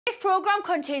This programme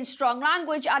contains strong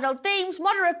language, adult themes,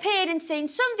 moderate pain and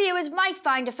scenes some viewers might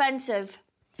find offensive.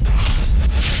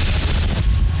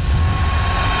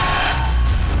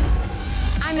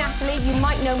 I'm Natalie. You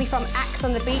might know me from X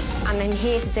on the Beach, and I'm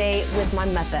here today with my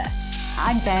mother.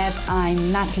 I'm Deb.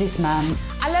 I'm Natalie's mum.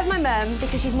 I love my mum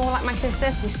because she's more like my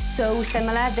sister. We're so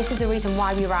similar. This is the reason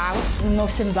why we were out. The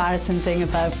most embarrassing thing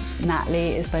about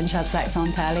Natalie is when she had sex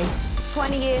on telly.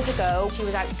 20 years ago, she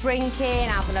was out drinking,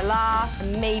 having a laugh,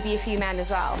 and maybe a few men as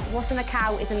well. What's in the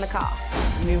cow is in the car.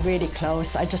 We were really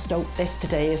close. I just hope this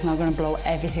today is not going to blow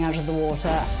everything out of the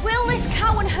water. Will this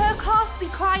cow and her calf be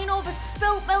crying over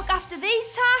spilt milk after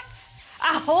these tats?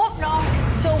 I hope not.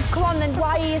 So, come on then,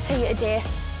 why are you here today?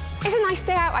 It's a nice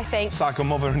day out, I think. It's like a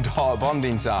mother and daughter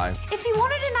bonding time. If you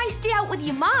wanted a nice day out with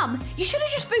your mum, you should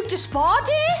have just booked a spa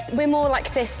day. We're more like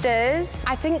sisters.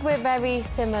 I think we're very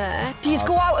similar. Do you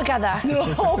go out together?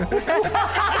 No.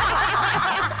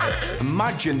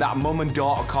 Imagine that mum and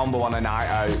daughter combo on a night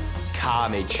out.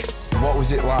 Carnage. What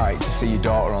was it like to see your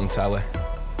daughter on telly?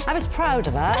 I was proud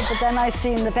of her, but then I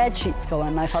seen the bed sheets going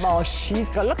and I thought, oh, she's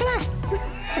got, look at her.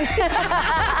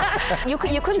 You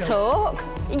couldn't talk.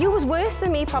 You was worse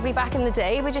than me probably back in the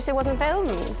day, but just it wasn't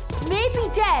filmed. Maybe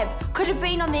Deb could have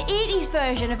been on the 80s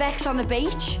version of X on the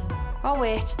Beach. Oh,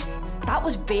 wait, that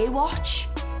was Baywatch.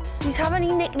 Do you have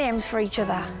any nicknames for each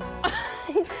other?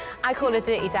 I call her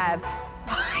Dirty Deb.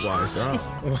 Why is that?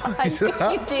 Why is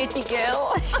that? You dirty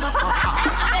girl.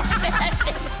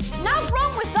 Nothing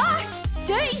wrong with that.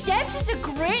 Dirty Debs is a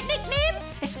great nickname,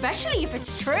 especially if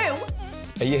it's true.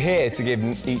 Are you here to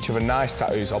give each other nice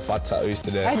tattoos or bad tattoos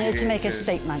today? I'm here to make a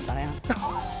statement, I am.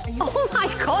 Oh my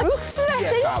God,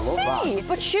 Yes, I love that.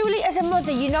 But surely, as a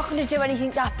mother, you're not going to do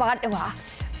anything that bad to her.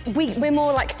 We're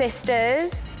more like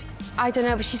sisters. I don't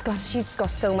know, but she's got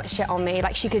so much shit on me.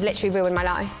 Like, she could literally ruin my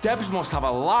life. Debs must have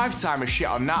a lifetime of shit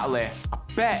on Natalie. I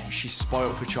bet she's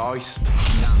spoilt for choice.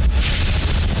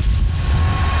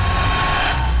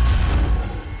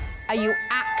 Are you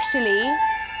actually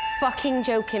fucking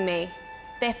joking me?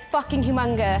 They're fucking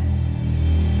humongous.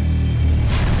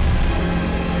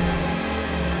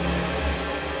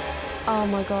 Oh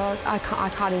my God, I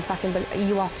can't even fucking believe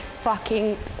you are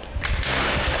fucking.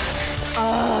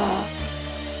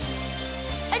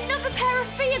 Another pair of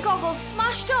fear goggles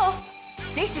smashed up.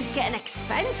 This is getting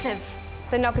expensive.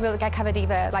 They're not gonna be able to get covered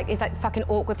either. Like, it's like fucking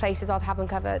awkward places I'll have them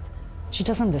covered. She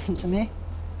doesn't listen to me.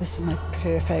 This is my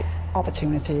perfect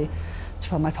opportunity to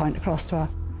put my point across to her.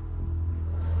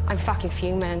 I'm fucking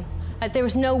fuming. Like, there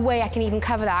is no way I can even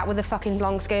cover that with a fucking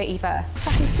long skirt either.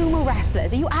 Fucking sumo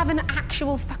wrestlers, are you having an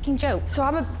actual fucking joke? So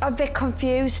I'm a bit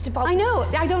confused about... I know,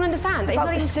 I don't understand. About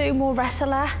the sumo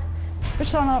wrestler.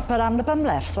 Which don't know, but I'm the bum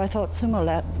left, so I thought sumo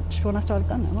left. She won't have to have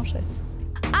done it, won't she?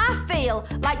 I feel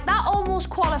like that almost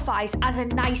qualifies as a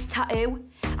nice tattoo.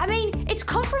 I mean, it's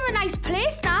come from a nice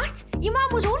place, Nat. Your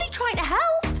mum was only trying to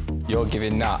help. You're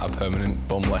giving Nat a permanent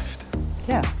bum lift.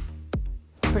 Yeah.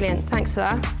 Brilliant, thanks for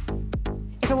that.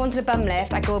 If I wanted a bum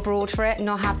lift, I'd go abroad for it and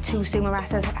not have two sumo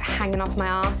wrestlers hanging off my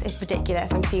arse. It's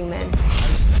ridiculous, I'm fuming.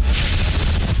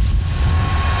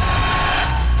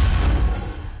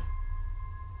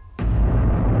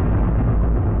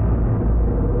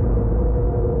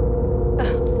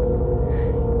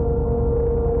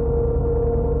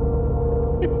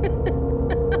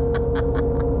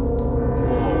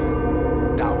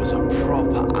 Whoa, that was a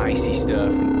proper icy stir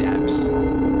from Debs.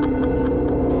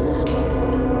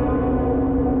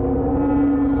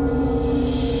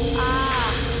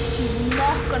 She's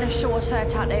not going to show us her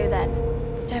tattoo then.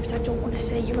 Debs, I don't want to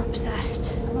say you're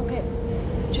upset. I'm okay.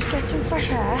 Just get some fresh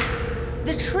air.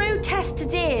 The true test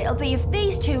today will be if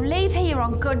these two leave here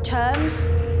on good terms,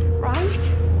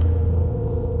 right?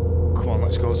 Come on,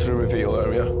 let's go to the reveal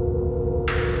area.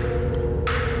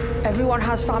 Everyone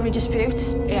has family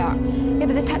disputes. Yeah. Yeah,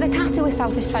 but the tattoo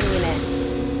itself is funny,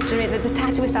 innit? Do you know, the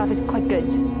tattoo itself is quite good.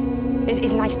 It's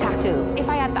a nice tattoo. If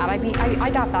I had that,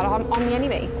 I'd have that on me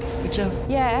anyway. Would you?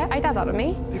 Yeah, I'd have that on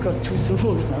me. We've got two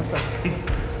sumos now, so...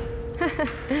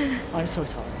 I'm so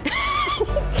sorry.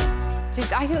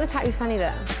 I think the tattoo's funny,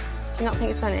 though. Do you not think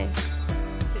it's funny?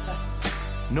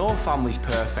 No family's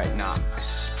perfect, Nat,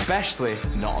 especially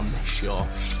not on this show.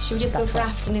 Should we just go for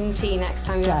afternoon tea next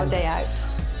time we have a day out?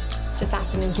 Just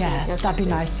afternoon tea? Yeah, no that'd be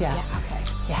tattoos? nice, yeah. Yeah, okay.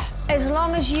 Yeah. As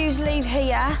long as you leave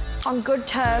here on good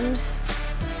terms,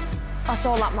 that's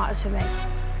all that matters to me.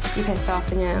 You pissed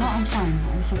off, and you? No, I'm fine.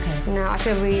 It's okay. No, I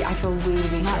feel really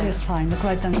That shit. is fine. Look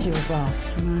what I've done to you as well.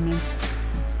 You know what I mean?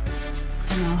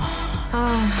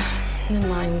 You know. Never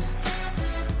mind.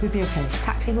 We'll be okay.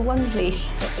 Taxi for one, please.